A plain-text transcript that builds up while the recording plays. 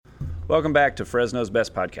Welcome back to Fresno's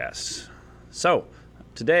Best Podcasts. So,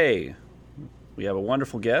 today we have a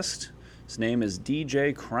wonderful guest. His name is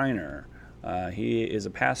DJ Kreiner. He is a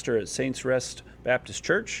pastor at Saints Rest Baptist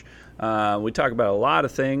Church. We talk about a lot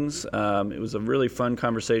of things. It was a really fun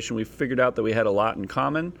conversation. We figured out that we had a lot in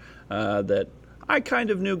common that I kind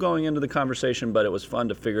of knew going into the conversation, but it was fun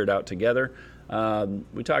to figure it out together.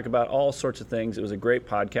 We talk about all sorts of things. It was a great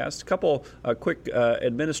podcast. A couple quick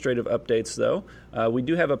administrative updates, though. We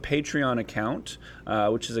do have a Patreon account,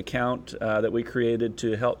 which is an account that we created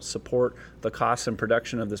to help support the costs and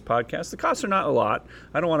production of this podcast. The costs are not a lot.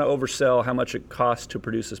 I don't want to oversell how much it costs to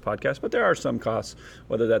produce this podcast, but there are some costs,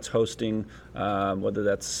 whether that's hosting, whether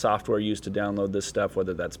that's software used to download this stuff,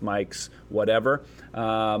 whether that's mics, whatever.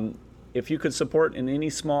 If you could support in any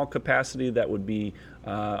small capacity, that would be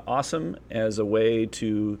awesome as a way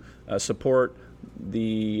to support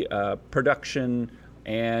the production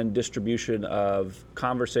and distribution of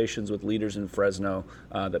conversations with leaders in Fresno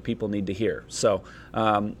that people need to hear. So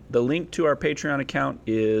the link to our Patreon account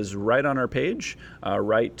is right on our page,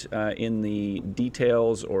 right in the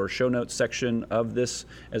details or show notes section of this,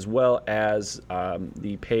 as well as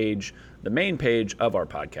the main page of our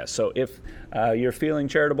podcast. So if you're feeling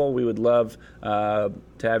charitable, we would love to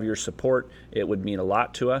have your support. It would mean a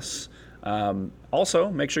lot to us. Also,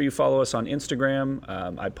 make sure you follow us on Instagram.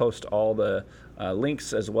 I post all the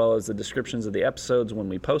links as well as the descriptions of the episodes when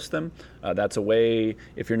we post them. That's a way,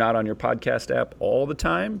 if you're not on your podcast app all the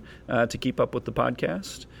time, to keep up with the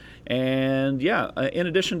podcast. And in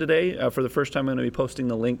addition today, for the first time, I'm going to be posting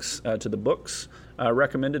the links to the books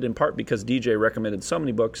recommended, in part because DJ recommended so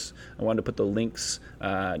many books. I wanted to put the links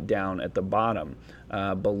down at the bottom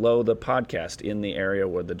below the podcast in the area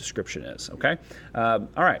where the description is. Okay? All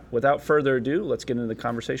right. Without further ado, let's get into the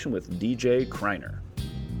conversation with DJ Kreiner.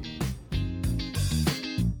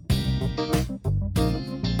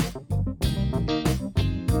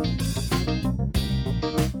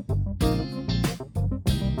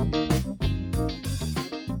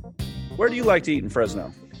 Where do you like to eat in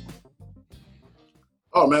Fresno?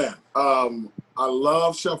 Oh man, I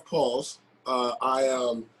love Chef Paul's. I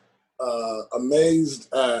am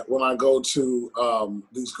amazed at when I go to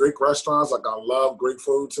these Greek restaurants. Like I love Greek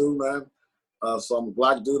food too, man. So I'm a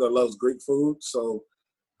black dude that loves Greek food. So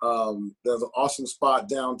there's an awesome spot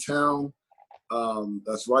downtown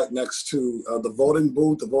that's right next to the voting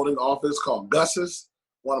booth, the voting office, called Gus's.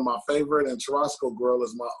 One of my favorite, and Churrasco Grill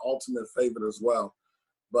is my ultimate favorite as well.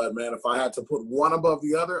 But, man, if I had to put one above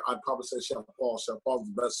the other, I'd probably say Chef Paul. Chef Paul's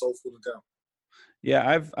the best soul food in town.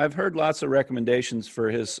 Yeah, I've heard lots of recommendations for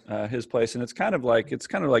his place, and it's kind of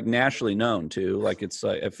like nationally known too. Like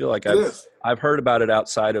I feel like I've heard about it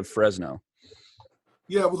outside of Fresno.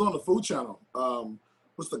 Yeah, it was on the Food Channel.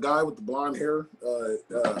 What's the guy with the blonde hair?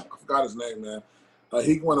 I forgot his name, man.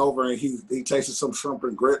 He went over and he tasted some shrimp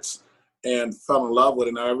and grits and fell in love with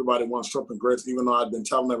it. Now everybody wants shrimp and grits, even though I've been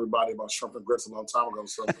telling everybody about shrimp and grits a long time ago.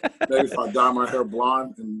 So maybe if I dye my hair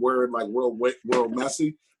blonde and wear it like real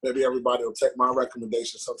messy, maybe everybody will take my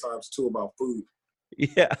recommendation sometimes too about food.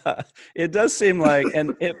 Yeah, it does seem like,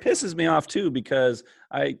 and it pisses me off too, because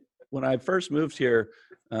when I first moved here,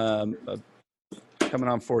 coming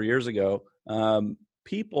on 4 years ago,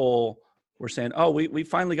 people were saying, "Oh, we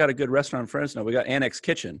finally got a good restaurant in Fresno. We got Annex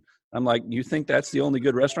Kitchen." I'm like, you think that's the only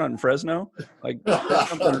good restaurant in Fresno? Like,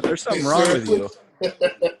 there's something wrong with you.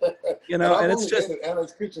 You know, and it's just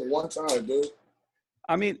Annex Kitchen one time, dude.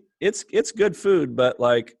 I mean, it's good food, but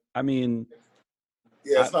like, I mean,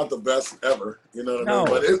 yeah, it's not the best ever. You know what I mean?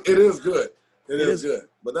 But it is good. It is good.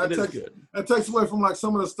 But that takes away from like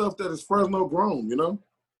some of the stuff that is Fresno grown. You know?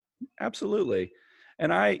 Absolutely.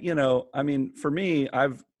 And I mean, for me,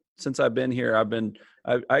 since I've been here,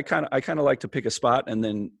 I kind of like to pick a spot and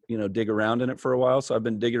then, dig around in it for a while. So I've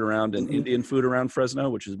been digging around in Indian food around Fresno,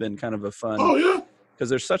 which has been kind of a fun. Oh yeah. Because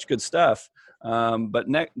there's such good stuff. But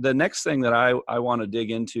the next thing that I want to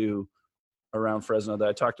dig into around Fresno that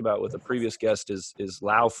I talked about with a previous guest is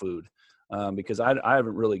Lao food. Because I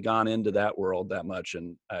haven't really gone into that world that much.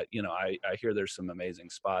 And, I hear there's some amazing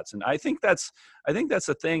spots. And I think that's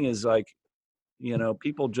the thing is like,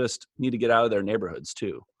 people just need to get out of their neighborhoods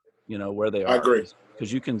too, where they are. I agree.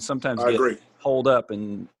 Because you can sometimes get holed up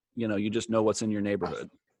and, you just know what's in your neighborhood.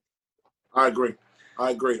 I agree.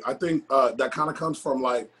 I think that kind of comes from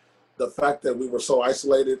like the fact that we were so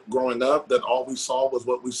isolated growing up that all we saw was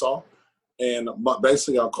what we saw. And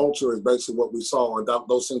basically our culture is basically what we saw, or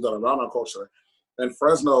those things that are around our culture. And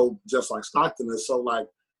Fresno, just like Stockton, is so like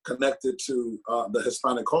connected to the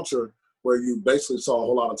Hispanic culture, where you basically saw a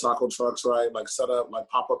whole lot of taco trucks, right? Like set up like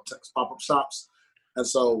pop-up shops. And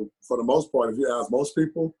so for the most part, if you ask most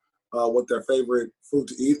people, what their favorite food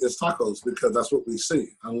to eat is tacos, because that's what we see.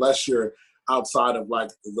 Unless you're outside of like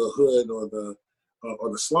the hood or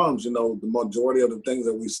the slums, you know, the majority of the things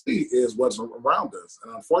that we see is what's around us.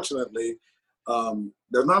 And unfortunately,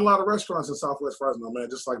 there's not a lot of restaurants in Southwest Fresno, man.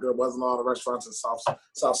 Just like there wasn't a lot of restaurants in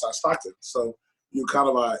Southside Stockton. So you kind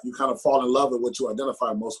of fall in love with what you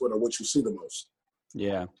identify most with, or what you see the most.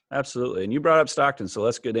 Yeah, absolutely. And you brought up Stockton, so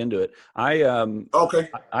let's get into it. Okay.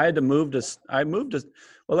 I had to move to.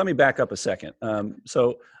 Well, let me back up a second.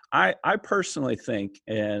 So I personally think,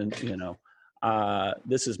 and you know,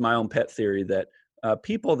 this is my own pet theory, that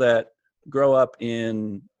people that grow up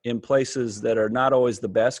in places that are not always the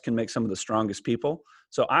best can make some of the strongest people.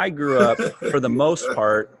 So I grew up, for the most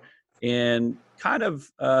part, in kind of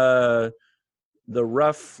the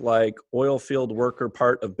rough, like, oil field worker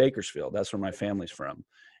part of Bakersfield. That's where my family's from.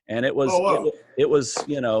 And it was, it was,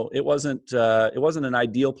 you know, it wasn't an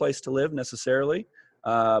ideal place to live necessarily.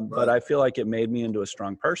 But I feel like it made me into a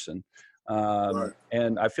strong person.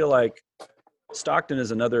 And I feel like Stockton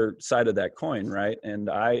is another side of that coin, right? And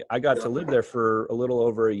I got to live there for a little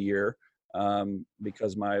over a year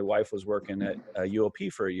because my wife was working at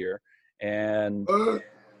UOP for a year, and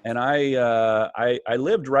I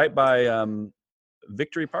lived right by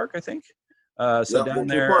Victory Park, I think. So down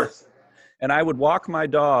there, Park. And I would walk my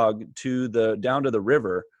dog down to the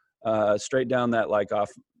river, straight down that, like, off,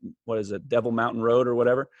 what is it, Devil Mountain Road or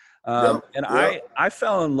whatever. I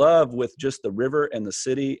fell in love with just the river and the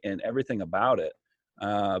city and everything about it.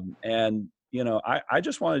 And, you know, I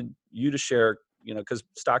just wanted you to share, you know, because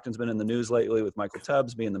Stockton's been in the news lately with Michael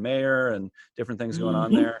Tubbs being the mayor and different things going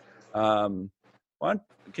on there.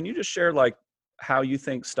 Can you just share, like, how you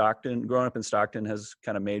think growing up in Stockton has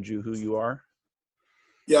kind of made you who you are?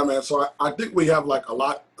 Yeah, man. So I think we have like a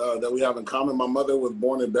lot that we have in common. My mother was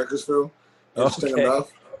born in Bakersfield, interesting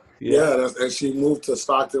enough. Yeah, and she moved to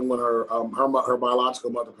Stockton when her biological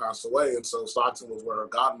mother passed away, and so Stockton was where her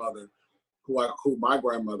godmother, who my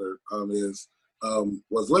grandmother was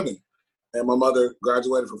living. And my mother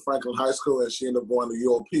graduated from Franklin High School, and she ended up going to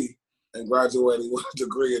UOP and graduating with a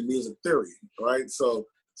degree in music theory. Right, so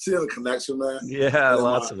see the connection, man. Yeah,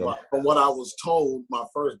 lots of them. From what I was told, my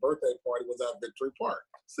first birthday party was at Victory Park.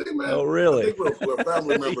 See, man. Oh, really? I think we're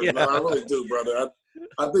family members. Yeah. Man, I really do, brother.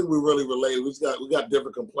 I think we really related. We got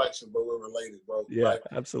different complexions, but we're related, bro. Yeah, right?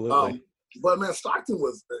 Absolutely. But man, Stockton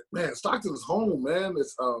is home, man.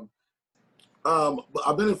 It's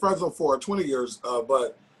I've been in Fresno for 20 years,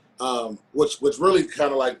 but which really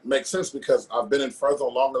kind of like makes sense because I've been in Fresno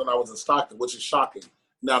longer than I was in Stockton, which is shocking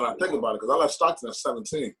now that I think about it, because I left Stockton at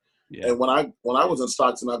 17. Yeah. And when I was in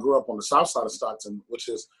Stockton, I grew up on the south side of Stockton, which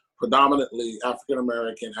is predominantly African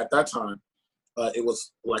American. At that time, it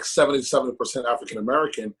was like 70% African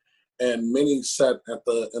American, and many sat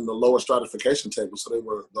in the lower stratification table, so they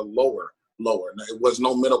were the lower. It was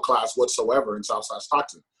no middle class whatsoever in Southside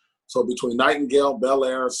Stockton. So between Nightingale, Bel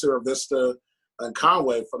Air, Sierra Vista, and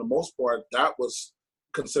Conway, for the most part, that was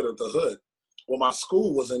considered the hood. Well, my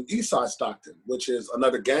school was in Eastside Stockton, which is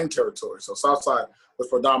another gang territory. So Southside was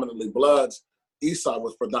predominantly Bloods, Eastside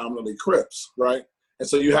was predominantly Crips, right? And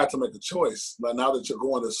so you had to make a choice. But now that you're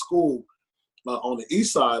going to school on the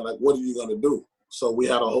East Side, like, what are you going to do? So we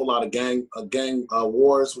had a whole lot of gang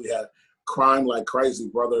wars. We had crime like crazy,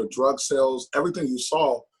 brother, drug sales. Everything you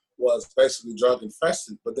saw was basically drug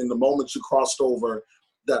infested. But then the moment you crossed over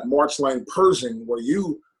that March Lane Pershing, where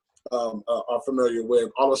you are familiar with,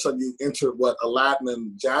 all of a sudden you entered what Aladdin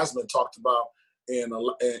and Jasmine talked about in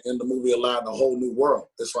the movie Aladdin, A Whole New World.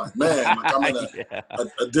 It's like, man, like I'm in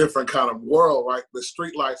a different kind of world, right? The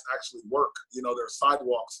street lights actually work. You know, there's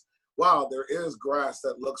sidewalks. Wow, there is grass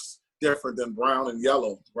that looks different than brown and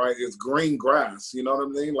yellow, right? It's green grass. You know what I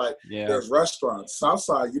mean? Like, there's restaurants.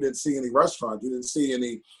 Southside, you didn't see any restaurants. You didn't see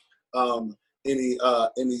any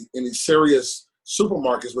serious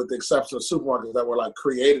supermarkets, with the exception of supermarkets that were like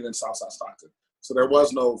created in Southside Stockton. So there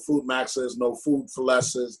was no Food Maxes, no Food for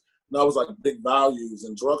Lesses. No, it was like Big Values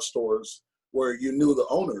and drugstores where you knew the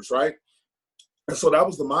owners, right? And so that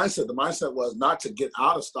was the mindset. The mindset was not to get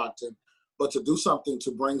out of Stockton, but to do something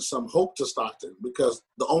to bring some hope to Stockton, because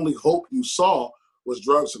the only hope you saw was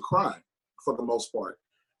drugs and crime for the most part.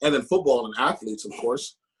 And then football and athletes, of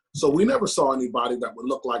course. So we never saw anybody that would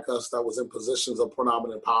look like us that was in positions of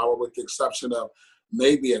predominant power, with the exception of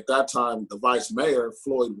maybe at that time the vice mayor,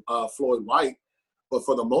 Floyd White. But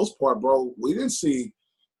for the most part, bro, we didn't see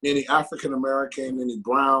any African-American, any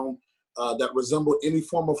brown that resembled any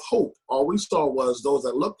form of hope. All we saw was those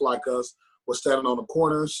that looked like us were standing on the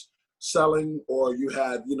corners selling, or you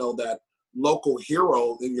had, you know, that local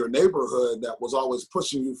hero in your neighborhood that was always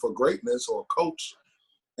pushing you for greatness, or a coach.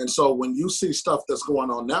 And so when you see stuff that's going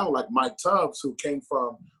on now, like Mike Tubbs, who came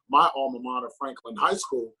from my alma mater, Franklin High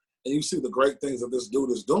School, and you see the great things that this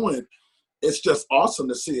dude is doing, it's just awesome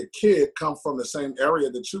to see a kid come from the same area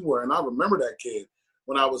that you were. And I remember that kid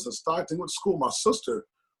when I was in Stockton. Went to school with my sister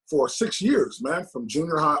for 6 years, man, from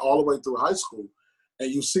junior high all the way through high school.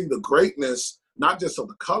 And you see the greatness, not just of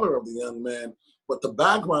the color of the young man, but the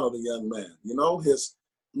background of the young man. You know, his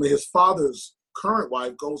father's current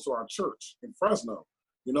wife goes to our church in Fresno.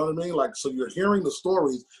 You know what I mean? Like, so you're hearing the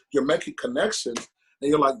stories, you're making connections, and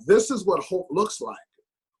you're like, this is what hope looks like.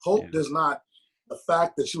 Hope does not the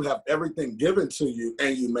fact that you have everything given to you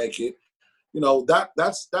and you make it. You know,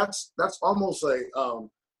 that's almost a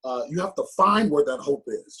you have to find where that hope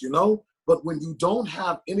is, you know? But when you don't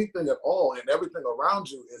have anything at all and everything around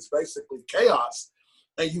you is basically chaos,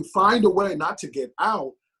 and you find a way not to get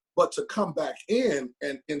out, but to come back in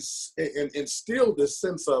and instill this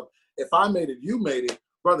sense of, if I made it, you made it,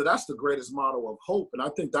 brother, that's the greatest model of hope. And I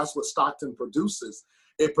think that's what Stockton produces.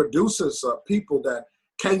 It produces people that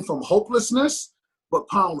came from hopelessness, but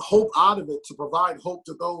found hope out of it to provide hope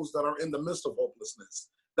to those that are in the midst of hopelessness.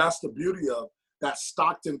 That's the beauty of that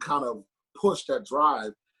Stockton kind of push, that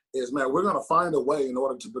drive is, man, we're going to find a way in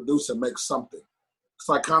order to produce and make something. It's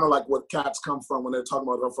like kind of like what cats come from when they're talking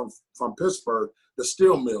about them from Pittsburgh, the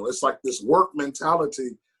steel mill. It's like this work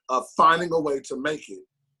mentality of finding a way to make it.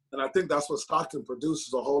 And I think that's what Stockton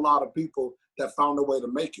produces, a whole lot of people that found a way to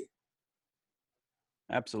make it.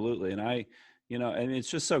 Absolutely. And and it's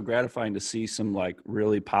just so gratifying to see some like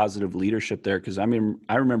really positive leadership there. Cause I mean,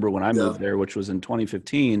 I remember when I moved there, which was in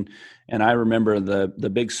 2015. And I remember the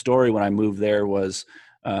big story when I moved there was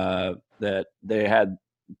that they had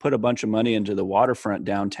put a bunch of money into the waterfront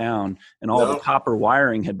downtown, and all the copper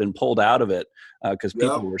wiring had been pulled out of it because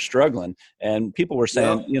people were struggling. And people were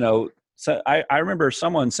saying, so I remember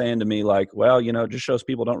someone saying to me like, well, it just shows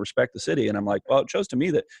people don't respect the city. And I'm like, well, it shows to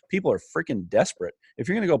me that people are freaking desperate. If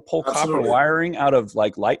you're going to go pull copper wiring out of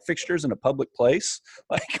like light fixtures in a public place,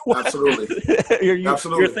 like what? Absolutely.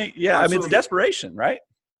 Absolutely. I mean, it's desperation, right?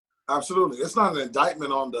 Absolutely. It's not an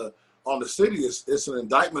indictment on the city. It's an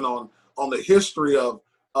indictment on the history of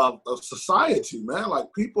society, man.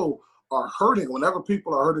 Like, people are hurting. Whenever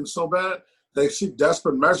people are hurting so bad, they seek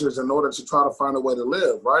desperate measures in order to try to find a way to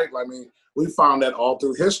live, right? I mean, we found that all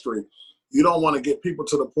through history. You don't want to get people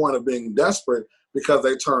to the point of being desperate because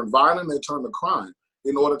they turn violent, they turn to crime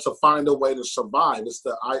in order to find a way to survive. It's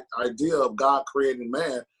the idea of God creating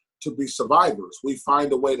man to be survivors. We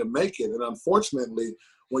find a way to make it. And unfortunately,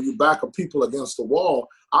 when you back up people against the wall,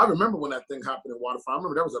 I remember when that thing happened in Waterfront. I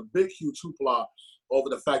remember there was a big, huge hoopla over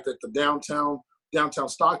the fact that the downtown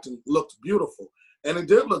Stockton looked beautiful. And it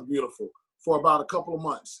did look beautiful for about a couple of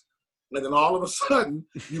months. And then all of a sudden,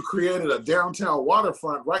 you created a downtown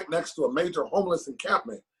waterfront right next to a major homeless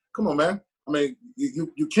encampment. Come on, man. I mean,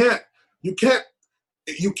 you can't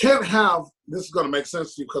have, this is going to make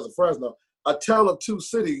sense to you because of Fresno, a tale of two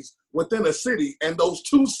cities within a city, and those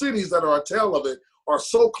two cities that are a tale of it are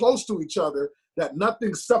so close to each other that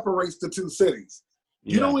nothing separates the two cities.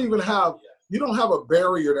 You don't even have, you don't have a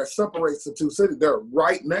barrier that separates the two cities. They're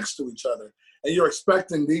right next to each other. And you're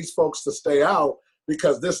expecting these folks to stay out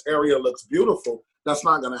because this area looks beautiful. That's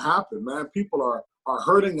not going to happen, man. People are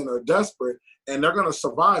hurting and are desperate, and they're going to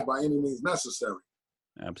survive by any means necessary.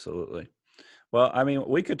 Absolutely. Well, I mean,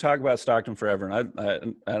 we could talk about Stockton forever,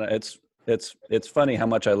 and it's funny how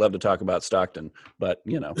much I love to talk about Stockton, but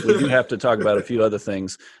we do have to talk about a few other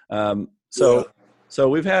things. So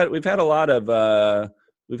we've had a lot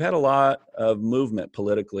of movement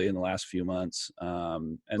politically in the last few months,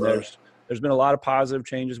 and there's been a lot of positive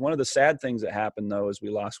changes. One of the sad things that happened, though, is we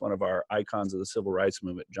lost one of our icons of the civil rights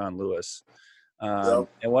movement, John Lewis. And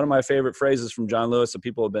one of my favorite phrases from John Lewis that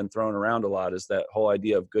people have been throwing around a lot is that whole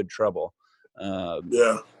idea of good trouble.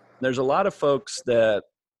 There's a lot of folks that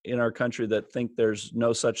in our country that think there's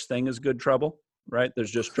no such thing as good trouble, right?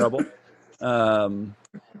 There's just trouble. And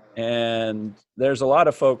there's a lot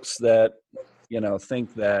of folks that,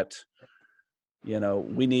 think that,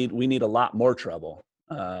 we need a lot more trouble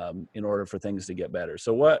in order for things to get better.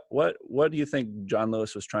 So what do you think John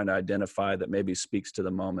Lewis was trying to identify that maybe speaks to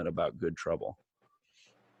the moment about good trouble?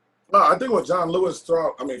 Well, I think what John Lewis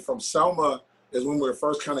from Selma is when we were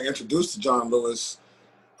first kind of introduced to John Lewis.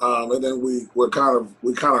 And then we kind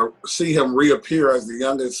of see him reappear as the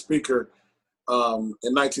youngest speaker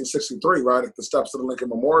in 1963, right at the steps of the Lincoln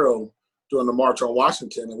Memorial during the March on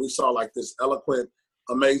Washington. And we saw like this eloquent,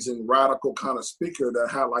 amazing, radical kind of speaker that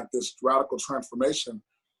had like this radical transformation.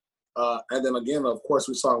 And then again, of course,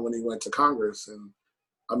 we saw when he went to Congress. And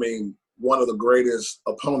I mean, one of the greatest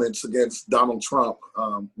opponents against Donald Trump,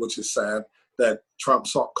 which is sad. that Trump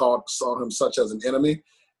saw him such as an enemy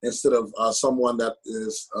instead of someone that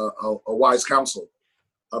is a wise counsel.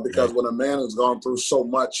 Because when a man has gone through so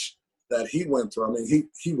much that he went through, I mean,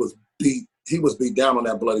 he was beat down on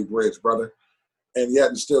that bloody bridge, brother. And yet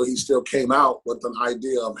and still, he still came out with an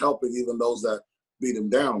idea of helping even those that beat him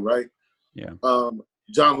down, right? Yeah.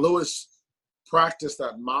 John Lewis practiced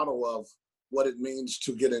that model of what it means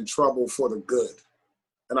to get in trouble for the good.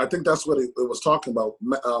 And I think that's what it was talking about.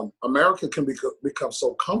 America can become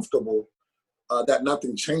so comfortable that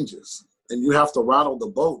nothing changes. And you have to rattle the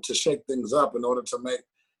boat to shake things up in order to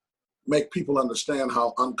make people understand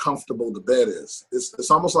how uncomfortable the bed is.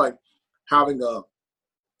 It's almost like having a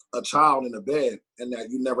child in a bed and that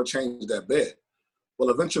you never change that bed. Well,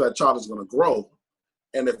 eventually that child is going to grow.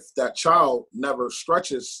 And if that child never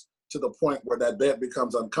stretches to the point where that bed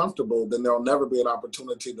becomes uncomfortable, then there'll never be an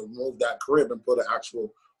opportunity to move that crib and put an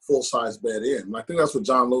actual full-size bed in. And I think that's what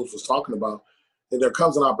John Lewis was talking about. And there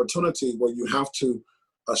comes an opportunity where you have to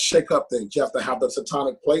shake up things. You have to have the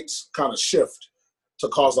tectonic plates kind of shift to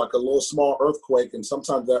cause like a little small earthquake. And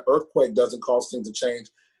sometimes that earthquake doesn't cause things to change.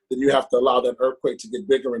 Then you have to allow that earthquake to get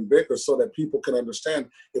bigger and bigger so that people can understand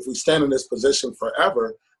if we stand in this position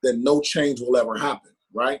forever, then no change will ever happen,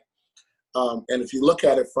 right? And if you look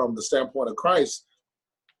at it from the standpoint of Christ,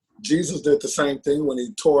 Jesus did the same thing when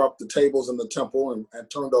he tore up the tables in the temple and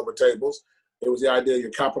turned over tables. It was the idea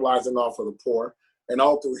you're capitalizing off of the poor. And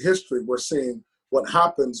all through history, we're seeing what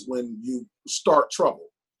happens when you start trouble.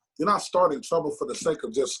 You're not starting trouble for the sake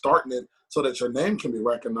of just starting it so that your name can be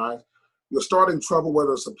recognized. You're starting trouble,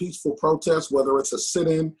 whether it's a peaceful protest, whether it's a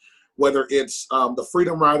sit-in, whether it's the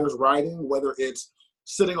Freedom Riders riding, whether it's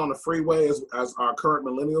sitting on the freeway as our current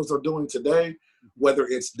millennials are doing today, whether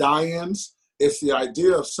it's die-ins. It's the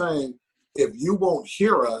idea of saying, if you won't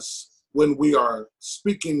hear us when we are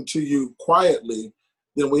speaking to you quietly,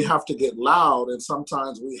 then we have to get loud. And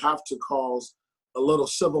sometimes we have to cause a little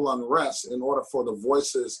civil unrest in order for the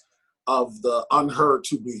voices of the unheard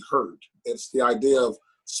to be heard. It's the idea of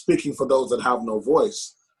speaking for those that have no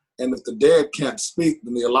voice. And if the dead can't speak,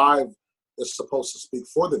 then the alive is supposed to speak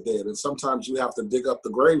for the dead. And sometimes you have to dig up the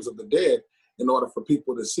graves of the dead in order for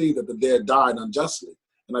people to see that the dead died unjustly.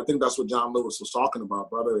 And I think that's what John Lewis was talking about,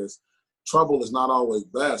 brother, is trouble is not always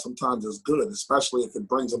bad. Sometimes it's good, especially if it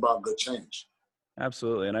brings about good change.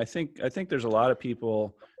 Absolutely. And I think there's a lot of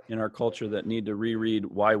people in our culture that need to reread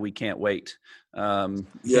Why We Can't Wait.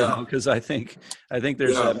 Because I think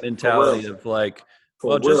there's that mentality of like,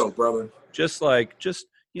 brother. Just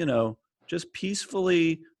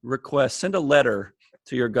peacefully send a letter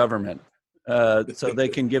to your government so they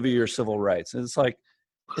can give you your civil rights. And it's like,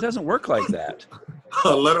 it doesn't work like that.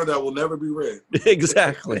 A letter that will never be read.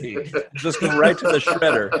 Exactly. Just go right to the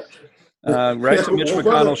shredder. Right to Mitch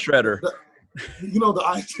McConnell shredder.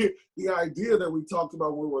 The idea that we talked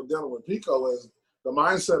about when we were dealing with Pico is the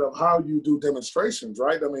mindset of how you do demonstrations,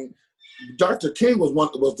 right? I mean, Dr. King was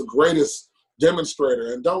the greatest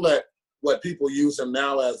demonstrator, and don't let what people use him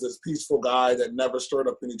now as this peaceful guy that never stirred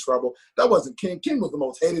up any trouble. That wasn't King. King was the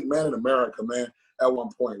most hated man in America, man, at one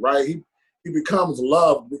point, right? He becomes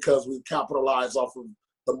loved because we capitalize off of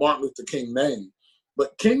the Martin Luther King name.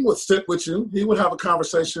 But King would sit with you. He would have a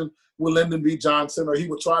conversation with Lyndon B. Johnson, or he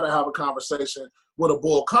would try to have a conversation with a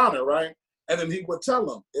Bull Connor, right? And then he would tell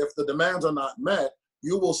them, if the demands are not met,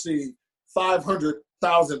 you will see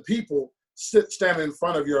 500,000 people standing in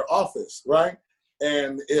front of your office, right?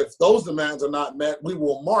 And if those demands are not met, we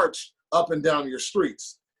will march up and down your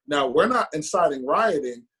streets. Now, we're not inciting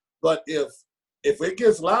rioting, but if it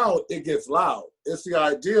gets loud, it gets loud. It's the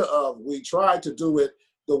idea of we try to do it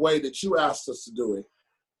the way that you asked us to do it.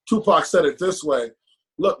 Tupac said it this way: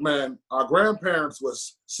 look, man, our grandparents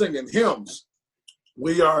was singing hymns.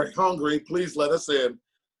 We are hungry, please let us in,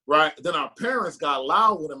 right? Then our parents got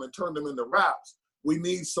loud with them and turned them into raps. We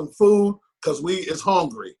need some food because we is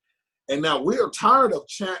hungry. And now we're tired of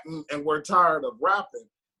chanting and we're tired of rapping.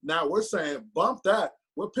 Now we're saying, bump that.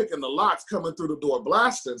 We're picking the locks coming through the door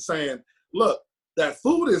blasting, saying, look, that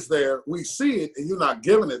food is there, we see it, and you're not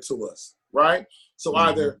giving it to us, right? So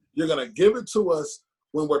either you're going to give it to us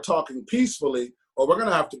when we're talking peacefully, or we're going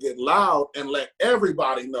to have to get loud and let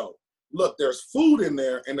everybody know, look, there's food in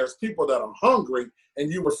there and there's people that are hungry,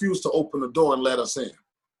 and you refuse to open the door and let us in.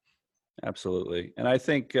 Absolutely. And I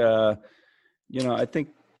think, I think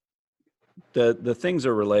the things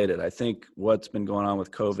are related. I think what's been going on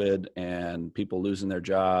with COVID and people losing their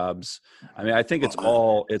jobs, I mean, I think it's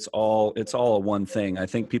all a one thing. I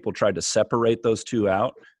think people tried to separate those two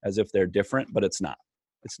out as if they're different, but it's not.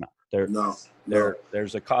 It's not.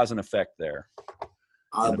 There's a cause and effect there.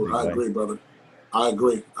 I agree, brother. I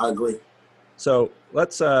agree. So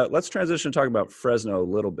let's transition to talk about Fresno a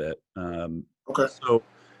little bit. Okay. So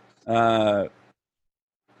a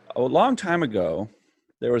long time ago,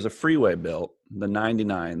 there was a freeway built, the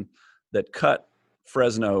 99, that cut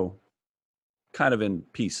Fresno kind of in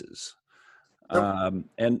pieces. Yep.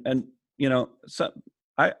 And so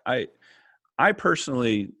I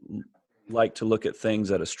personally like to look at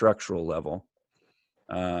things at a structural level,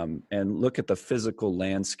 and look at the physical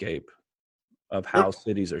landscape of how Yep.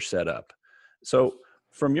 cities are set up. So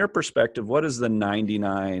from your perspective, what is the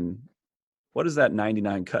 99? What does that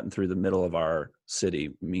 99 cutting through the middle of our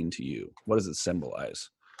city mean to you? What does it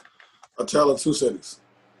symbolize? A tale of two cities.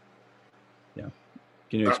 Yeah.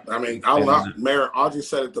 Can you I mean, expand on that? Mayor Audrey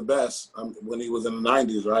said it the best when he was in the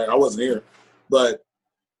 '90s, right? I wasn't here, but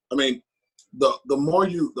I mean, the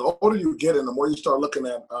older you get, and the more you start looking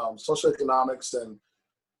at socioeconomics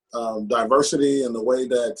and diversity and the way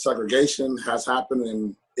that segregation has happened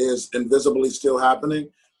and is invisibly still happening,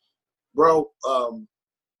 bro.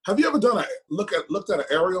 Have you ever looked at an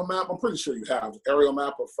aerial map? I'm pretty sure you have aerial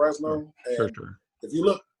map of Sure, Fresno, sure, and sure. if you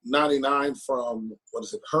look 99 from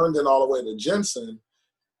Herndon all the way to Jensen,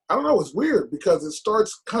 I don't know. It's weird because it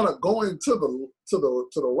starts kind of going to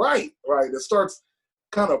the right, right? It starts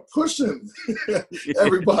kind of pushing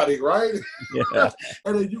everybody, right? Yeah,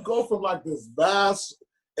 And then you go from like this vast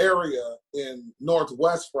area in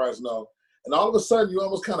Northwest Fresno, and all of a sudden you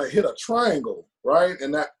almost kind of hit a triangle, right?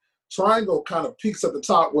 And that triangle kind of peaks at the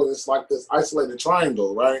top where it's like this isolated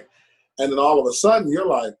triangle, right? And then all of a sudden you're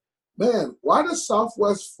like, man, why does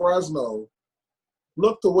Southwest Fresno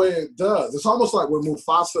look the way it does? It's almost like when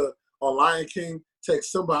Mufasa on Lion King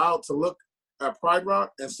takes Simba out to look at Pride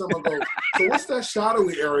Rock, and Simba goes, so what's that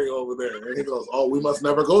shadowy area over there? And he goes, oh, we must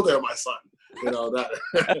never go there, my son.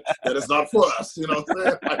 That that is not for us, what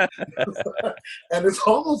I'm saying? And it's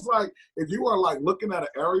almost like if you are like looking at an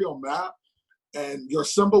aerial map and your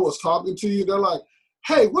Simba was talking to you, they're like,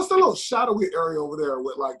 hey, what's the little shadowy area over there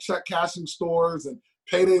with like check cashing stores and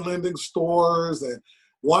payday lending stores and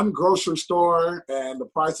one grocery store, and the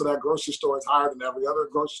price of that grocery store is higher than every other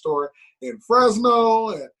grocery store in Fresno,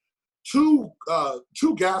 and two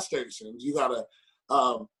gas stations. You got a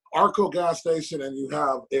Arco gas station, and you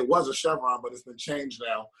have, it was a Chevron, but it's been changed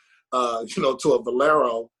now, to a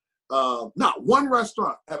Valero. Not one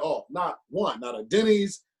restaurant at all, not one, not a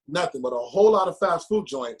Denny's, nothing, but a whole lot of fast food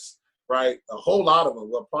joints, right? A whole lot of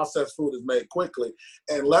them where processed food is made quickly.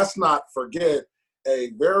 And let's not forget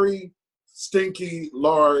a very stinky,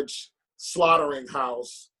 large slaughtering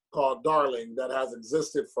house called Darling that has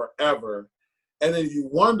existed forever. And then you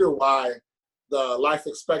wonder why the life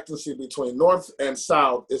expectancy between North and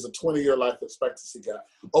South is a 20-year life expectancy gap.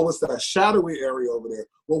 Oh, it's that shadowy area over there.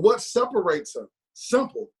 Well, what separates them?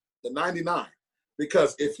 Simple, the 99.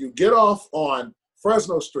 Because if you get off on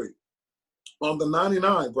Fresno Street, on the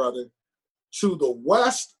 99, brother, to the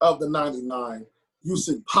west of the 99, you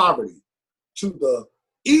see poverty. To the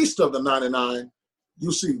east of the 99,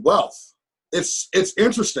 you see wealth. It's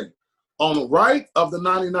interesting. On the right of the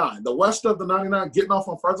 99, the west of the 99, getting off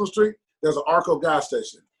on Fresno Street, there's an Arco gas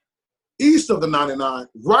station. East of the 99,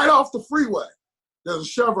 right off the freeway, there's a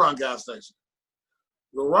Chevron gas station.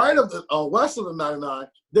 The right of the west of the 99,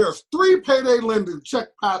 there's 3 payday lending check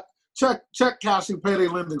cashing payday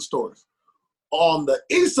lending stores. On the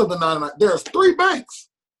east of the 99, there's 3 banks.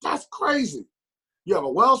 That's crazy. You have a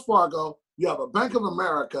Wells Fargo, you have a Bank of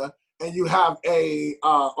America, and you have a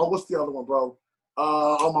what's the other one, bro?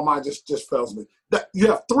 My mind just fails me. You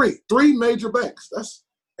have three major banks. That's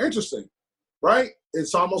interesting, right?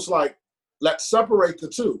 It's almost like, let's separate the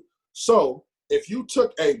two. So if you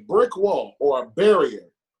took a brick wall or a barrier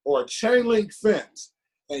or a chain link fence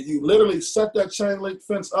and you literally set that chain link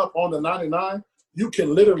fence up on the 99, you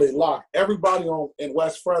can literally lock everybody in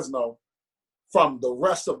West Fresno from the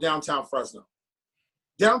rest of downtown Fresno.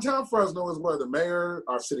 Downtown Fresno is where the mayor,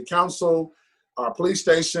 our city council, our police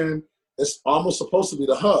station, it's almost supposed to be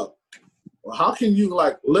the hub. Well, how can you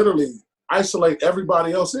like literally isolate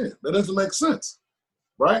everybody else in? That doesn't make sense,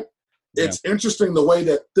 right? Yeah. It's interesting the way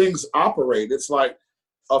that things operate. It's like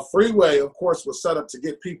a freeway, of course, was set up to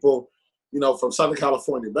get people, from Southern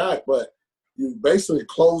California back, but you basically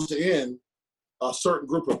closed in a certain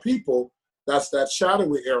group of people. That's that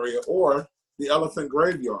shadowy area or the elephant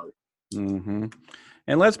graveyard. Mm-hmm.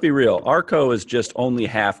 And let's be real, Arco is just only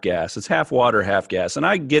half gas. It's half water, half gas. And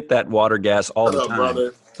I get that water gas all the time.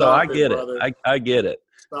 Brother. So I get it. I get it.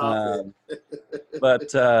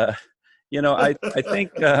 But, I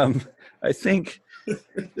think,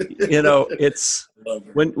 it's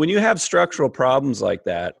when you have structural problems like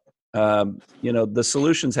that, the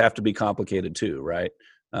solutions have to be complicated too, right?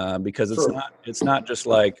 Because it's not just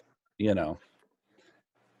like,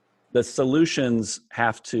 the solutions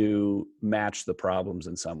have to match the problems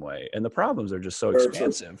in some way, and the problems are just so Very true.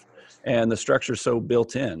 expansive, and the structure so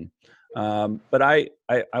built in. But I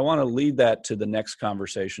want to lead that to the next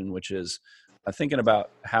conversation, which is thinking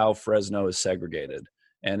about how Fresno is segregated,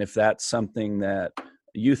 and if that's something that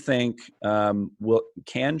you think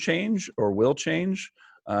can change or will change,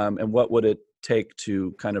 and what would it take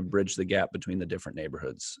to kind of bridge the gap between the different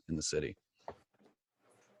neighborhoods in the city?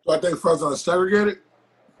 Do I think Fresno is segregated?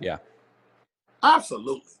 Yeah.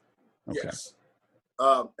 Absolutely. Okay. Yes.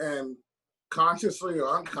 And consciously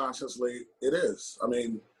or unconsciously, it is. I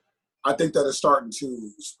mean, I think that it's starting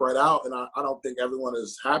to spread out, and I don't think everyone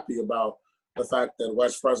is happy about the fact that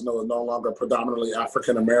West Fresno is no longer predominantly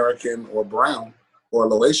African American or brown or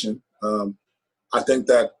Laotian. I think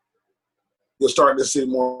that you're starting to see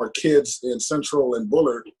more kids in Central and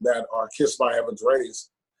Bullard that are kissed by Evans Rays.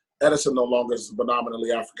 Edison no longer is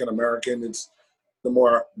predominantly African American. It's the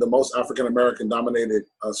most African American dominated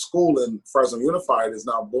school in Fresno Unified is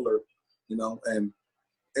now Bullard, and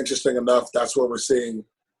interesting enough, that's where we're seeing,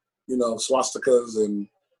 swastikas and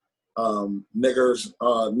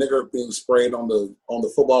nigger being sprayed on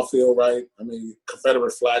the football field, right? I mean,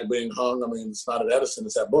 Confederate flag being hung. I mean, it's not at Edison,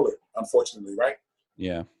 it's at Bullard, unfortunately, right?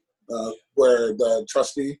 Yeah. Where the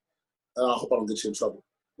trustee, and I hope I don't get you in trouble,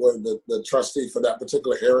 where the trustee for that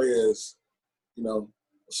particular area is,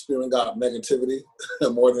 spewing out negativity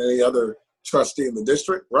more than any other trustee in the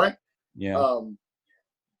district, right? Yeah.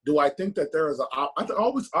 Do I think that there is I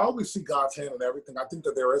always see God's hand in everything. I think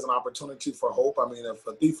that there is an opportunity for hope. I mean, if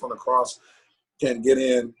a thief on the cross can get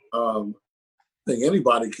in, I think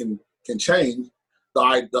anybody can change.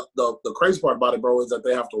 The crazy part about it, bro, is that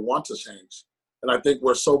they have to want to change. And I think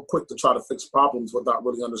we're so quick to try to fix problems without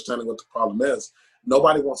really understanding what the problem is.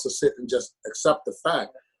 Nobody wants to sit and just accept the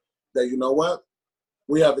fact that, you know what,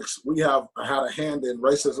 we have had a hand in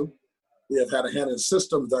racism. We have had a hand in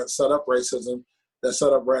systems that set up racism, that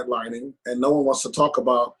set up redlining, and no one wants to talk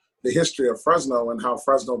about the history of Fresno and how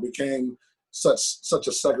Fresno became such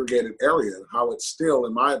a segregated area, how it's still,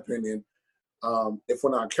 in my opinion, if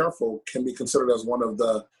we're not careful, can be considered as one of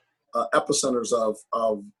the epicenters of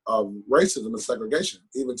racism and segregation,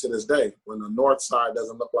 even to this day, when the north side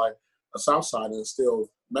doesn't look like a south side, and still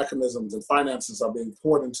mechanisms and finances are being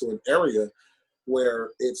poured into an area where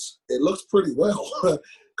it looks pretty well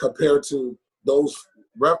compared to those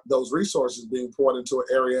resources being poured into an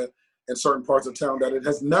area in certain parts of town that it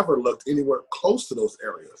has never looked anywhere close to those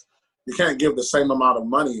areas. You can't give the same amount of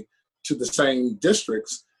money to the same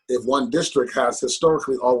districts if one district has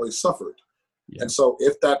historically always suffered. Yeah. And so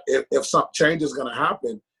if some change is going to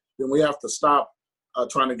happen, then we have to stop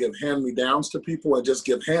trying to give hand-me-downs to people and just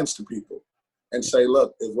give hands to people and say,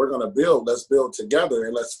 look, if we're going to build, let's build together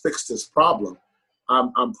and let's fix this problem.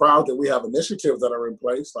 I'm proud that we have initiatives that are in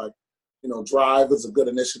place, like, Drive is a good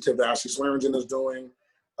initiative that Ashley Swearingen is doing.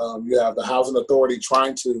 You have the Housing Authority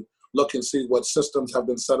trying to look and see what systems have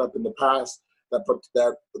been set up in the past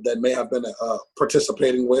that may have been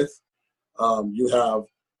participating with. You have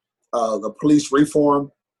the police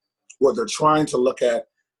reform, where they're trying to look at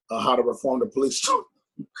how to reform the police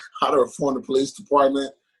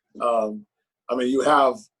department. I mean, you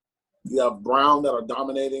have Brown that are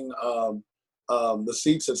dominating the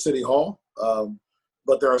seats at City Hall,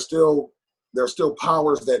 but there are still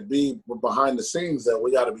powers that be behind the scenes that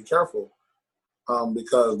we got to be careful,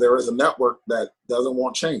 because there is a network that doesn't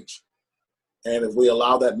want change, and if we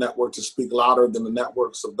allow that network to speak louder than the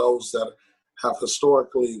networks of those that have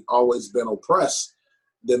historically always been oppressed,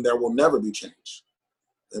 then there will never be change.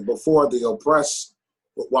 And before the oppressed,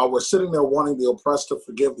 while we're sitting there wanting the oppressed to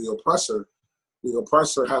forgive the oppressor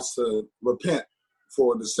has to repent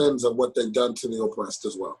for the sins of what they've done to the oppressed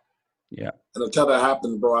as well. Yeah. And until that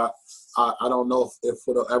happens, bro, I don't know if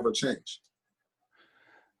it'll ever change.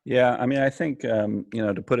 Yeah, I mean, I think,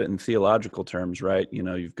 to put it in theological terms, right,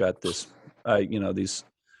 you've got this, these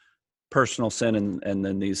personal sin and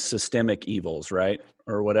then these systemic evils, right,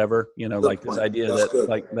 or whatever, like this idea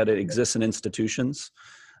that it exists in institutions.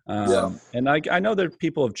 And I know that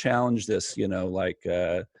people have challenged this,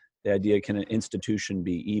 the idea, can an institution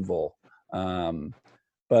be evil?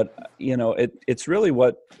 But it's really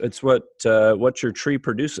what your tree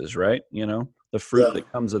produces, right? The fruit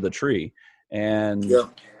that comes of the tree. And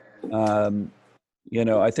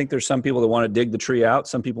I think there's some people that want to dig the tree out.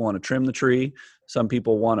 Some people want to trim the tree. Some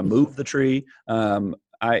people want to move the tree. And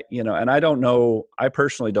I don't know. I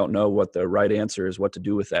personally don't know what the right answer is, what to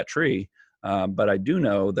do with that tree. But I do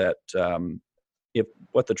know that if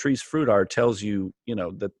what the tree's fruit are tells you,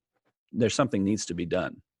 that there's something needs to be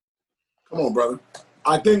done. Come on, brother.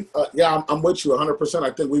 I think, I'm with you 100%.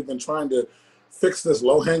 I think we've been trying to fix this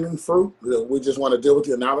low-hanging fruit. We just want to deal with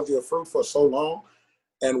the analogy of fruit for so long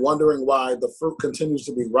and wondering why the fruit continues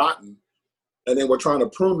to be rotten. And then we're trying to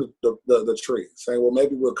prune the tree, saying, well,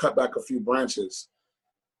 maybe we'll cut back a few branches.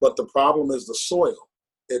 But the problem is the soil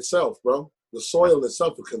itself, bro. The soil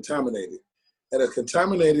itself is contaminated. And it's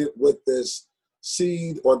contaminated with this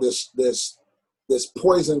seed or this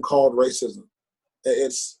poison called racism.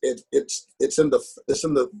 It's in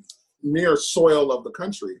the mere soil of the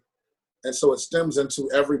country. And so it stems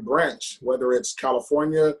into every branch, whether it's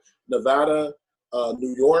California, Nevada,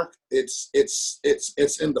 New York. It's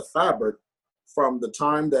in the fabric from the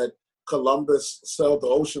time that Columbus sailed the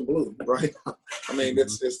ocean blue, right? I mean,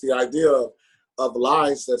 it's the idea of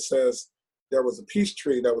lies that says there was a peace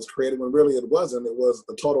treaty that was created when really it wasn't. It was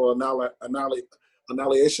a total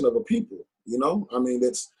annihilation of a people, you know? I mean,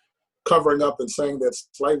 it's covering up and saying that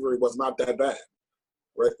slavery was not that bad,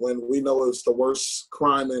 right? When we know it's the worst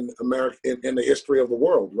crime in America, in the history of the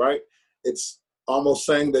world, right? It's almost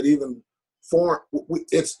saying that even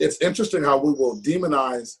it's interesting how we will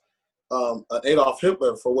demonize Adolf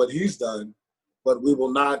Hitler for what he's done, but we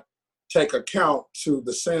will not take account to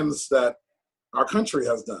the sins that our country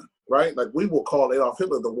has done, right? Like we will call Adolf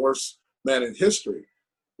Hitler the worst man in history,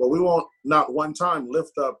 but we won't not one time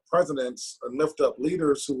lift up presidents and lift up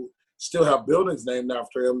leaders who still have buildings named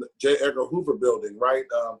after him. J. Edgar Hoover building, right?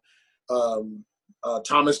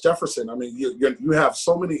 Thomas Jefferson. I mean, you have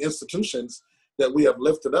so many institutions that we have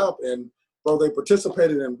lifted up, and well, they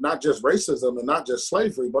participated in not just racism and not just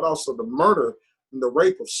slavery, but also the murder and the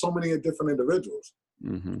rape of so many different individuals.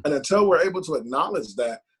 Mm-hmm. And until we're able to acknowledge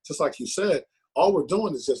that, just like you said, all we're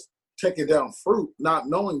doing is just taking down fruit, not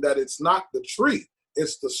knowing that it's not the tree,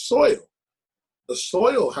 it's the soil. The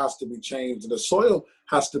soil has to be changed. The soil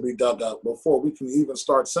has to be dug up before we can even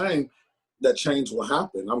start saying that change will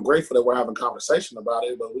happen. I'm grateful that we're having conversation about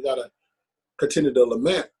it, but we got to continue to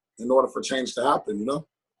lament in order for change to happen, you know?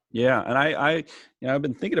 Yeah, and I've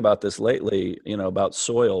been thinking about this lately, about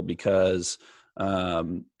soil because, I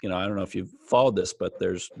don't know if you've followed this, but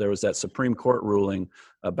there was that Supreme Court ruling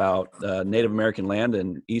about Native American land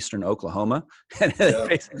in eastern Oklahoma, and it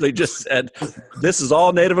basically just said, this is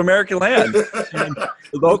all Native American land. And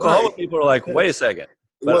the Oklahoma people are like, wait a second.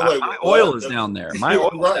 But my oil is down there. My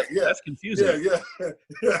oil, that's confusing. Yeah.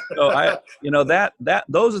 So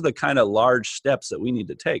those are the kind of large steps that we need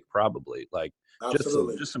to take, probably. Like,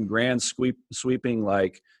 just some grand sweeping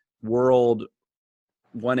like world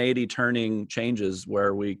 180 turning changes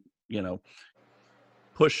where we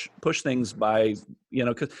push things by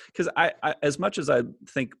because I as much as I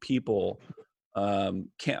think people can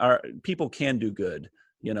do good,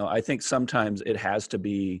 I think sometimes it has to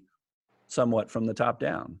be somewhat from the top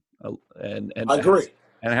down, and I agree.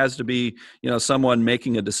 And it has to be someone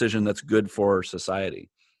making a decision that's good for society.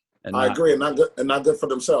 I agree, and not good for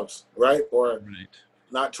themselves, right? Or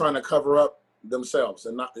not trying to cover up themselves,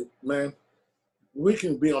 and not, man. We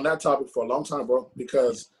can be on that topic for a long time, bro.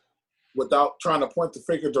 Because without trying to point the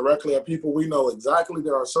finger directly at people, we know exactly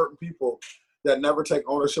there are certain people that never take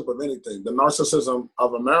ownership of anything. The narcissism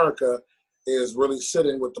of America is really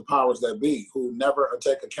sitting with the powers that be, who never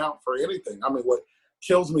take account for anything. I mean, what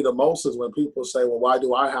kills me the most is when people say, "Well, why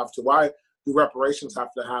do reparations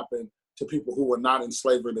have to happen to people who were not in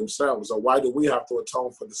slavery themselves? Or why do we have to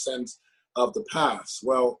atone for the sins of the past?"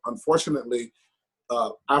 Well, unfortunately,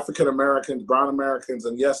 African Americans, brown Americans,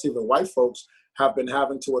 and yes, even white folks have been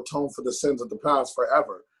having to atone for the sins of the past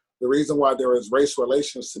forever. The reason why there is race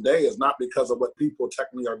relations today is not because of what people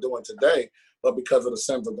technically are doing today, but because of the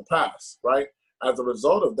sins of the past, right? As a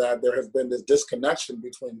result of that, there has been this disconnection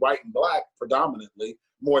between white and black predominantly,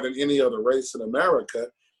 more than any other race in America.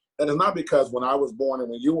 And it's not because when I was born and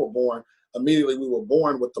when you were born, immediately we were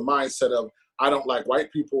born with the mindset of, I don't like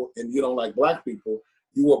white people and you don't like black people.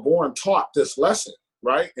 You were born taught this lesson,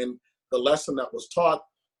 right? And the lesson that was taught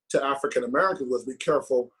to African Americans was be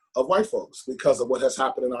careful of white folks because of what has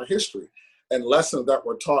happened in our history. And lessons that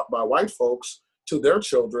were taught by white folks to their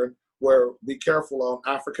children were be careful of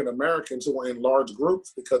African Americans who are in large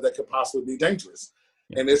groups because they could possibly be dangerous.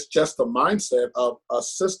 And it's just the mindset of a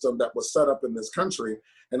system that was set up in this country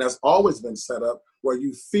and has always been set up where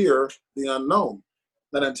you fear the unknown.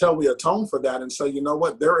 And until we atone for that and say, you know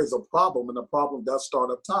what, there is a problem, and the problem does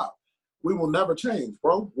start up top, we will never change,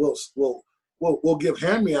 bro. We'll give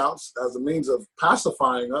hand-me-outs as a means of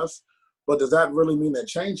pacifying us, but does that really mean that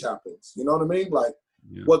change happens? You know what I mean? Like,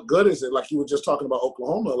 What good is it? Like you were just talking about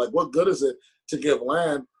Oklahoma. Like, what good is it to give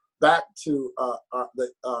land back to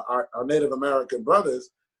our Native American brothers,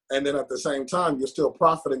 and then at the same time you're still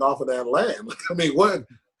profiting off of that land? Like, I mean,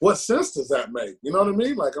 what sense does that make? You know what I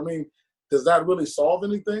mean? Like, I mean, does that really solve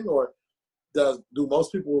anything? Or do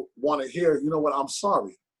most people want to hear, you know what, I'm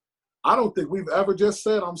sorry. I don't think we've ever just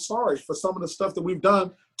said, I'm sorry for some of the stuff that we've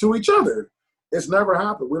done to each other. It's never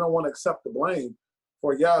happened. We don't want to accept the blame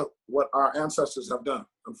for, what our ancestors have done,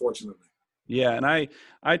 unfortunately. Yeah. And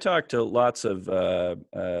I talk to lots of,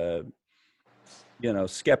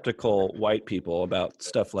 skeptical white people about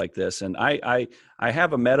stuff like this. And I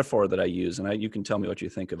have a metaphor that I use, and you can tell me what you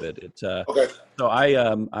think of it. Okay. So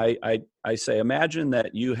I say, imagine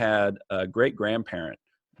that you had a great grandparent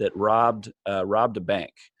that robbed a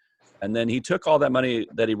bank. And then he took all that money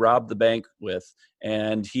that he robbed the bank with,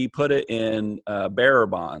 and he put it in bearer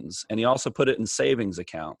bonds, and he also put it in savings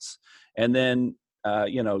accounts. And then,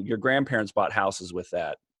 your grandparents bought houses with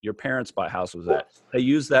that. Your parents bought houses with that. They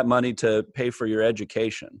used that money to pay for your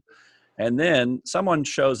education. And then someone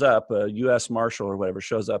shows up, a U.S. Marshal or whatever,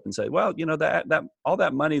 shows up and says, well, that all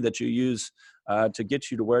that money that you use to get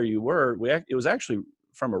you to where you were, it was actually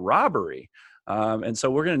from a robbery. And so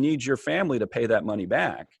we're going to need your family to pay that money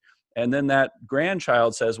back. And then that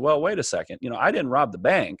grandchild says, well, wait a second, I didn't rob the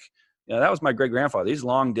bank. That was my great grandfather. He's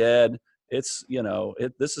long dead. It's,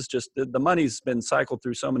 this is just, the money's been cycled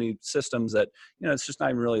through so many systems that, it's just not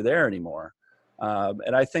even really there anymore.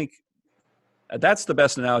 And I think that's the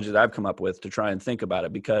best analogy that I've come up with to try and think about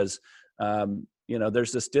it, because,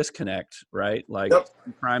 there's this disconnect, right? Like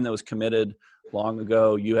crime that was committed long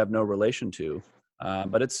ago, you have no relation to,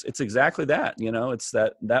 but it's exactly that, it's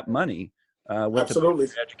that money. Absolutely.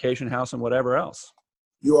 To education, house, and whatever else.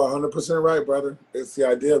 You are 100% right, brother. It's the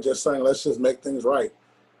idea of just saying, let's just make things right.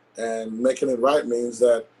 And making it right means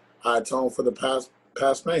that I atone for the past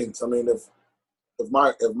pains. I mean, if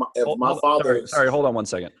my father... Sorry, hold on one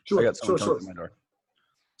second. Sure, I got someone coming to my door.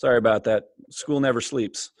 Sorry about that. School never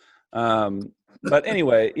sleeps. But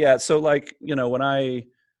anyway, yeah, so when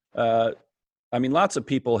lots of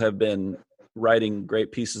people have been writing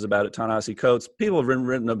great pieces about it. Ta-Nehisi Coates, people have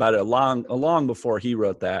written about it long before he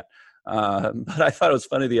wrote that. But I thought it was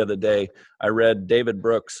funny the other day. I read David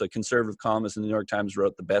Brooks, a conservative columnist in the New York Times,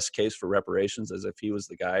 wrote the best case for reparations, as if he was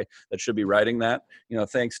the guy that should be writing that.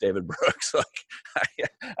 Thanks, David Brooks.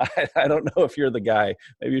 I don't know if you're the guy.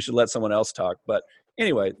 Maybe you should let someone else talk. But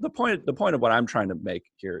anyway, the point of what I'm trying to make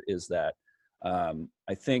here is that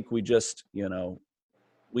I think we just,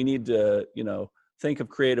 we need to, think of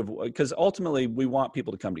creative, because ultimately we want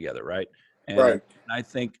people to come together, right? And I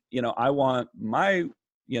think, I want my,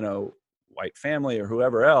 white family or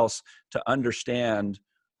whoever else to understand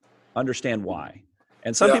why.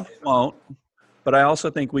 And some people won't, but I also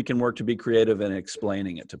think we can work to be creative in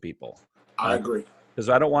explaining it to people. I agree. Because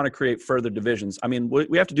I don't want to create further divisions. I mean,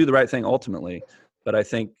 we have to do the right thing ultimately, but I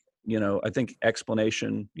think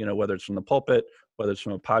explanation, whether it's from the pulpit, whether it's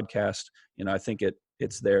from a podcast, I think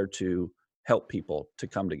it's there to help people to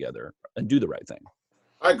come together and do the right thing.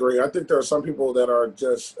 I agree. I think there are some people that are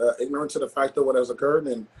just ignorant to the fact of what has occurred.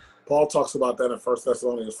 And Paul talks about that in 1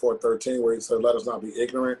 Thessalonians 4:13, where he said, let us not be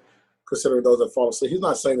ignorant, considering those that fall asleep. He's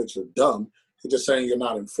not saying that you're dumb. He's just saying you're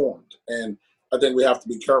not informed. And I think we have to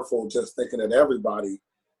be careful just thinking that everybody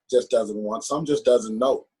just doesn't want, some just doesn't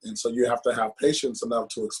know. And so you have to have patience enough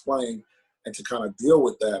to explain and to kind of deal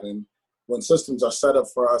with that. And when systems are set up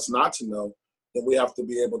for us not to know, then we have to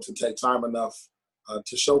be able to take time enough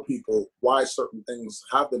to show people why certain things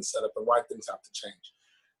have been set up and why things have to change.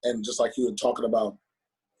 And just like you were talking about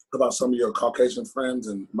some of your Caucasian friends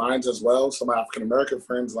and mine as well, some African-American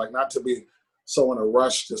friends, like not to be so in a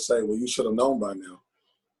rush to say, well, you should have known by now.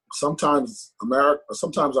 Sometimes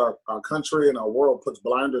our country and our world puts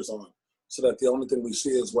blinders on so that the only thing we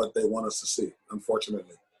see is what they want us to see,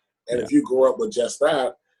 unfortunately. And if you grow up with just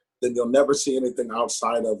that, then you'll never see anything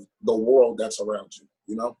outside of the world that's around you,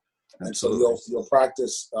 And so you'll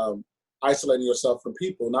practice isolating yourself from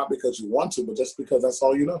people, not because you want to, but just because that's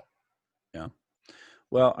all you know. Yeah.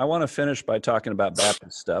 Well, I want to finish by talking about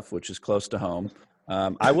Baptist stuff, which is close to home.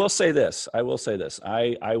 I will say this.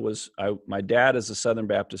 My dad is a Southern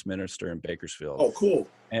Baptist minister in Bakersfield. Oh, cool.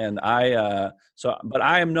 And but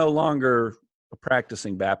I am no longer a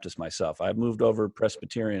practicing Baptist myself. I've moved over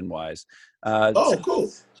Presbyterian wise. Cool.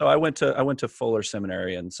 So I went to Fuller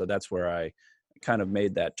Seminary, and so that's where I kind of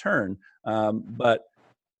made that turn. But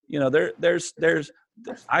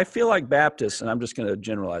I feel like Baptists, and I'm just going to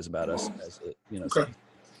generalize about us as Okay.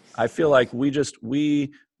 I feel like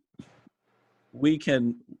we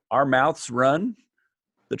can, our mouths run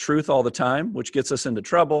the truth all the time, which gets us into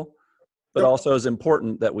trouble, but also is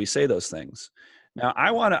important that we say those things. Now,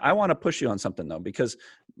 I want to push you on something though, because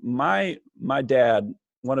my dad,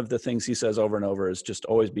 one of the things he says over and over is just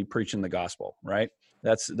always be preaching the gospel, right?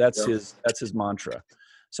 That's his mantra.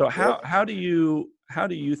 So how do you how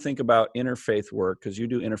do you think about interfaith work? Because you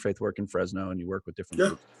do interfaith work in Fresno and you work with different Yeah.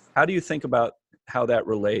 groups. How do you think about how that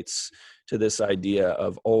relates to this idea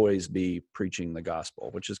of always be preaching the gospel,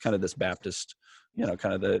 which is kind of this Baptist,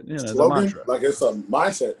 kind of the the Slogan, mantra? like it's a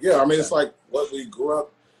mindset. Yeah, I mean, it's like what we grew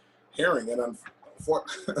up hearing, and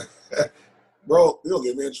bro, you'll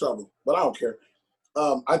get me in trouble, but I don't care.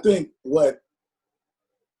 I think when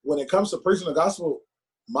it comes to preaching the gospel,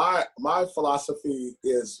 my philosophy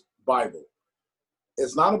is Bible.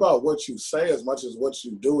 It's not about what you say as much as what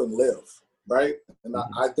you do and live, right? And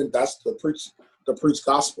I think that's the preach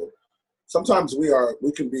gospel. Sometimes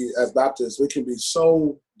we can be, as Baptists, we can be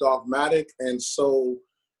so dogmatic and so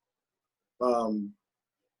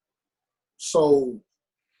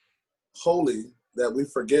holy that we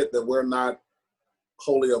forget that we're not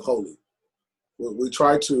holy of holy. We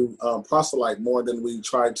try to proselyte more than we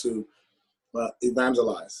try to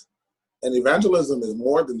evangelize. And evangelism is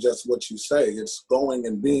more than just what you say. It's going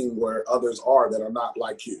and being where others are that are not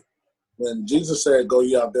like you. When Jesus said, go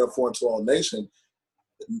ye out therefore into all nations,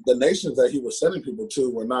 the nations that he was sending people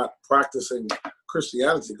to were not practicing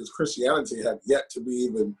Christianity, because Christianity had yet to be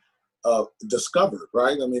even discovered,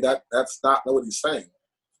 right? I mean, that's not what he's saying.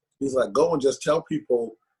 He's like, go and just tell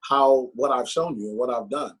people what I've shown you and what I've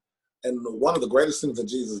done. And one of the greatest things that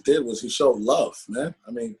Jesus did was he showed love, man.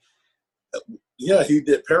 I mean, yeah, he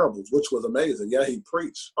did parables, which was amazing. Yeah, he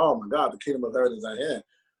preached. Oh my God, the kingdom of heaven is at hand.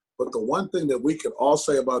 But the one thing that we can all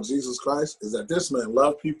say about Jesus Christ is that this man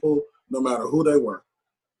loved people no matter who they were.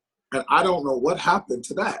 And I don't know what happened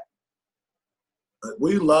to that.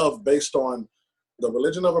 We love based on the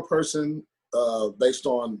religion of a person, based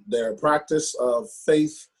on their practice of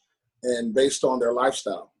faith, and based on their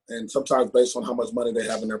lifestyle, and sometimes based on how much money they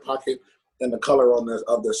have in their pocket and the color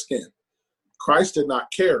of their skin. Christ did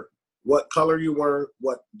not care what color you were,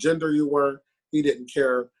 what gender you were. He didn't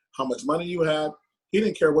care how much money you had. He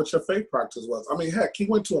didn't care what your faith practice was. I mean, heck, he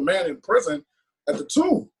went to a man in prison at the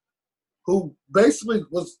tomb who basically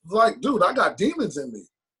was like, dude, I got demons in me.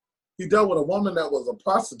 He dealt with a woman that was a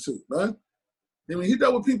prostitute, man. I mean, he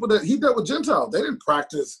dealt with Gentiles. They didn't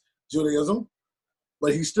practice Judaism,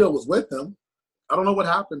 but he still was with them. I don't know what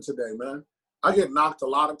happened today, man. I get knocked a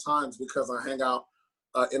lot of times because I hang out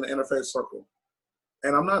in the interfaith circle.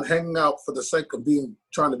 And I'm not hanging out for the sake of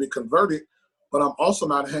trying to be converted, but I'm also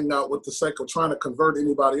not hanging out with the sake of trying to convert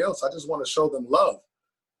anybody else. I just want to show them love.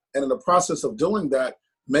 And in the process of doing that,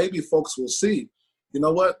 maybe folks will see, you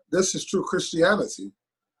know what, this is true Christianity.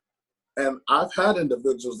 And I've had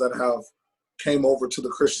individuals that have came over to the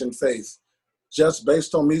Christian faith just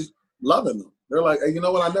based on me loving them. They're like, hey, you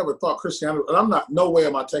know what, I never thought Christianity, and no way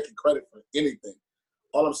am I taking credit for anything.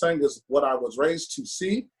 All I'm saying is what I was raised to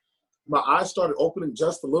see. My eyes started opening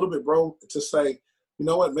just a little bit, bro, to say, you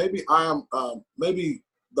know what, maybe maybe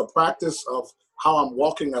the practice of how I'm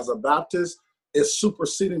walking as a Baptist is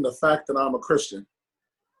superseding the fact that I'm a Christian.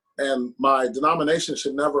 And my denomination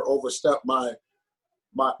should never overstep my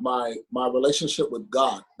relationship with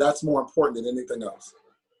God. That's more important than anything else.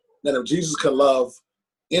 And if Jesus can love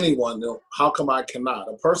anyone, how come I cannot?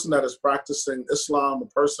 A person that is practicing Islam, a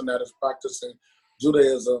person that is practicing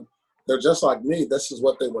Judaism, they're just like me. This is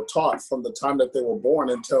what they were taught from the time that they were born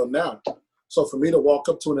until now. So for me to walk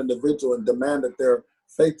up to an individual and demand that their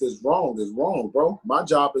faith is wrong, bro. My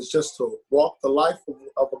job is just to walk the life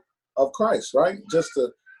of Christ, right? Just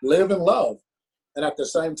to live in love. And at the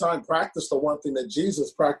same time, practice the one thing that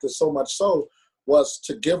Jesus practiced so much so was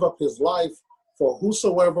to give up his life for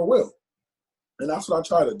whosoever will. And that's what I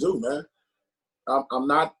try to do, man. I'm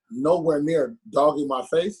not nowhere near dogging my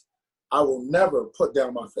faith. I will never put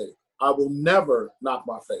down my faith. I will never knock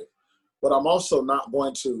my faith. But I'm also not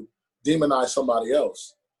going to demonize somebody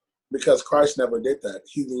else, because Christ never did that.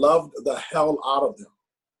 He loved the hell out of them.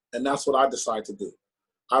 And that's what I decide to do.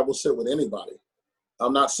 I will sit with anybody.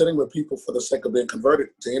 I'm not sitting with people for the sake of being converted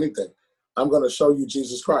to anything. I'm going to show you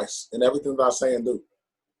Jesus Christ in everything that I say and do.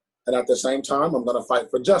 And at the same time, I'm going to fight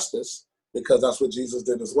for justice, because that's what Jesus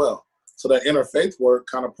did as well. So that interfaith work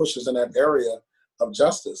kind of pushes in that area of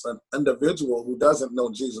justice. An individual who doesn't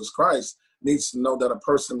know Jesus Christ needs to know that a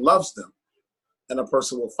person loves them and a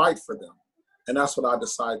person will fight for them. And that's what I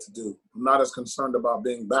decide to do. I'm not as concerned about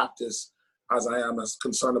being Baptist as I am as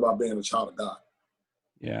concerned about being a child of God.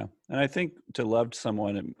 Yeah. And I think to love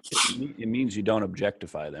someone, it means you don't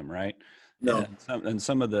objectify them, right? No. And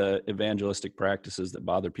some of the evangelistic practices that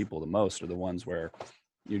bother people the most are the ones where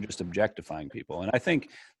you're just objectifying people. And I think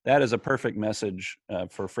that is a perfect message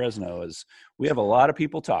for Fresno. Is we have a lot of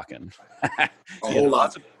people talking. A whole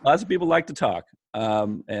lot. Lots of people like to talk.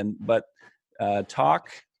 But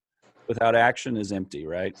talk without action is empty,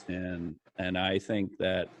 right? And I think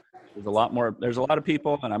that There's a lot of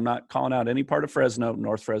people, and I'm not calling out any part of Fresno,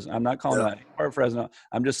 North Fresno. I'm not calling out any part of Fresno.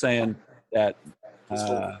 I'm just saying that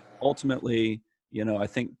ultimately, I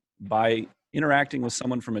think by interacting with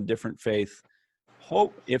someone from a different faith,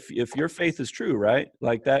 if your faith is true, right?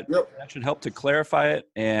 Like that, that should help to clarify it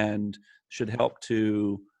and should help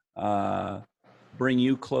to bring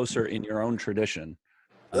you closer in your own tradition.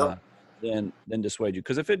 Than dissuade you.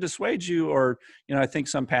 Because if it dissuades you, or I think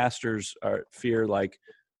some pastors fear like,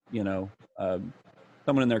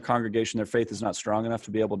 someone in their congregation, their faith is not strong enough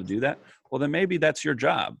to be able to do that. Well, then maybe that's your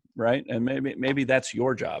job, right? And maybe that's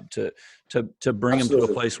your job to bring them to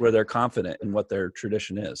a place where they're confident in what their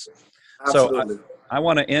tradition is. Absolutely. So I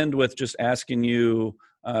want to end with just asking you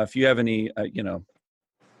if you have any,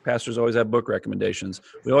 pastors always have book recommendations.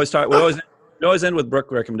 We always end with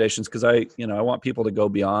book recommendations because I want people to go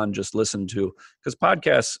beyond just listen to, because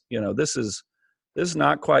podcasts, this is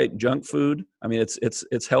not quite junk food. I mean,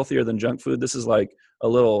 it's healthier than junk food. This is like a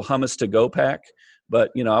little hummus to go pack,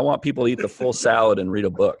 but I want people to eat the full salad and read a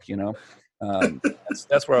book.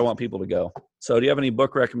 That's where I want people to go. So, do you have any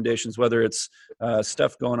book recommendations? Whether it's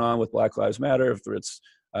stuff going on with Black Lives Matter, if it's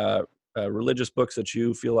religious books that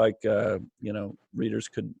you feel like readers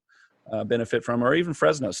could benefit from, or even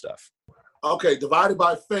Fresno stuff. Okay, Divided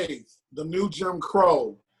by Faith, The New Jim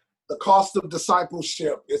Crow, The Cost of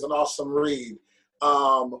Discipleship is an awesome read.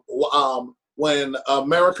 When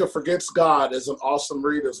America Forgets God is an awesome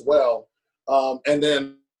read as well. And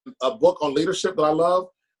then a book on leadership that I love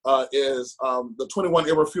is The 21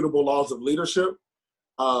 Irrefutable Laws of Leadership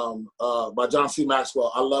by John C.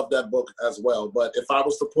 Maxwell. I love that book as well. But if I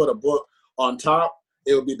was to put a book on top,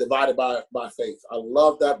 it would be Divided by Faith. I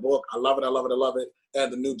love that book. I love it.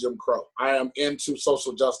 And The New Jim Crow. I am into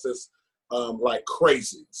social justice like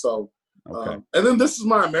crazy. So, and then This Is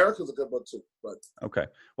My America is a good book too. But okay,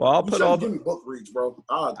 well, I'll put all the book reads, bro.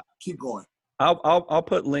 I'll keep going. I'll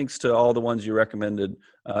put links to all the ones you recommended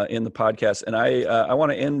in the podcast, and I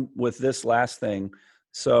want to end with this last thing.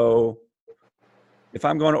 So, if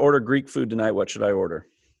I'm going to order Greek food tonight, what should I order?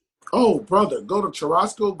 Oh, brother, go to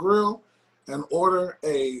Churrasco Grill and order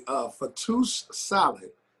a fattoush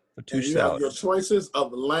salad. You have your choices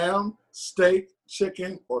of lamb, steak,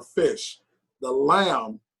 chicken, or fish. The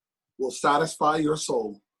lamb will satisfy your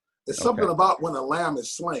soul. It's something about when a lamb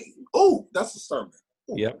is slain. Oh, that's a sermon.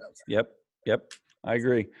 Ooh, Yep. I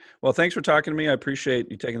agree. Well, thanks for talking to me. I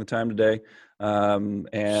appreciate you taking the time today. And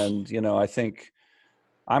I think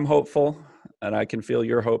I'm hopeful, and I can feel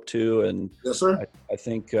your hope too. And yes, sir. I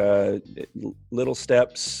think little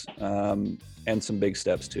steps and some big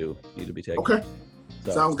steps too need to be taken. Okay.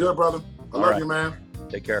 So, sounds good, brother. I love you, man.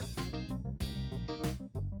 Take care.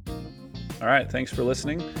 All right. Thanks for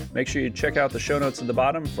listening. Make sure you check out the show notes at the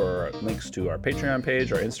bottom for links to our Patreon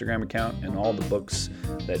page, our Instagram account, and all the books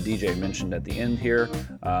that DJ mentioned at the end here.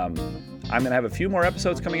 I'm going to have a few more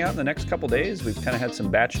episodes coming out in the next couple days. We've kind of had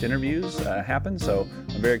some batched interviews happen, so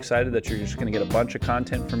I'm very excited that you're just going to get a bunch of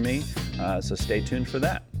content from me. So stay tuned for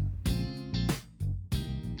that.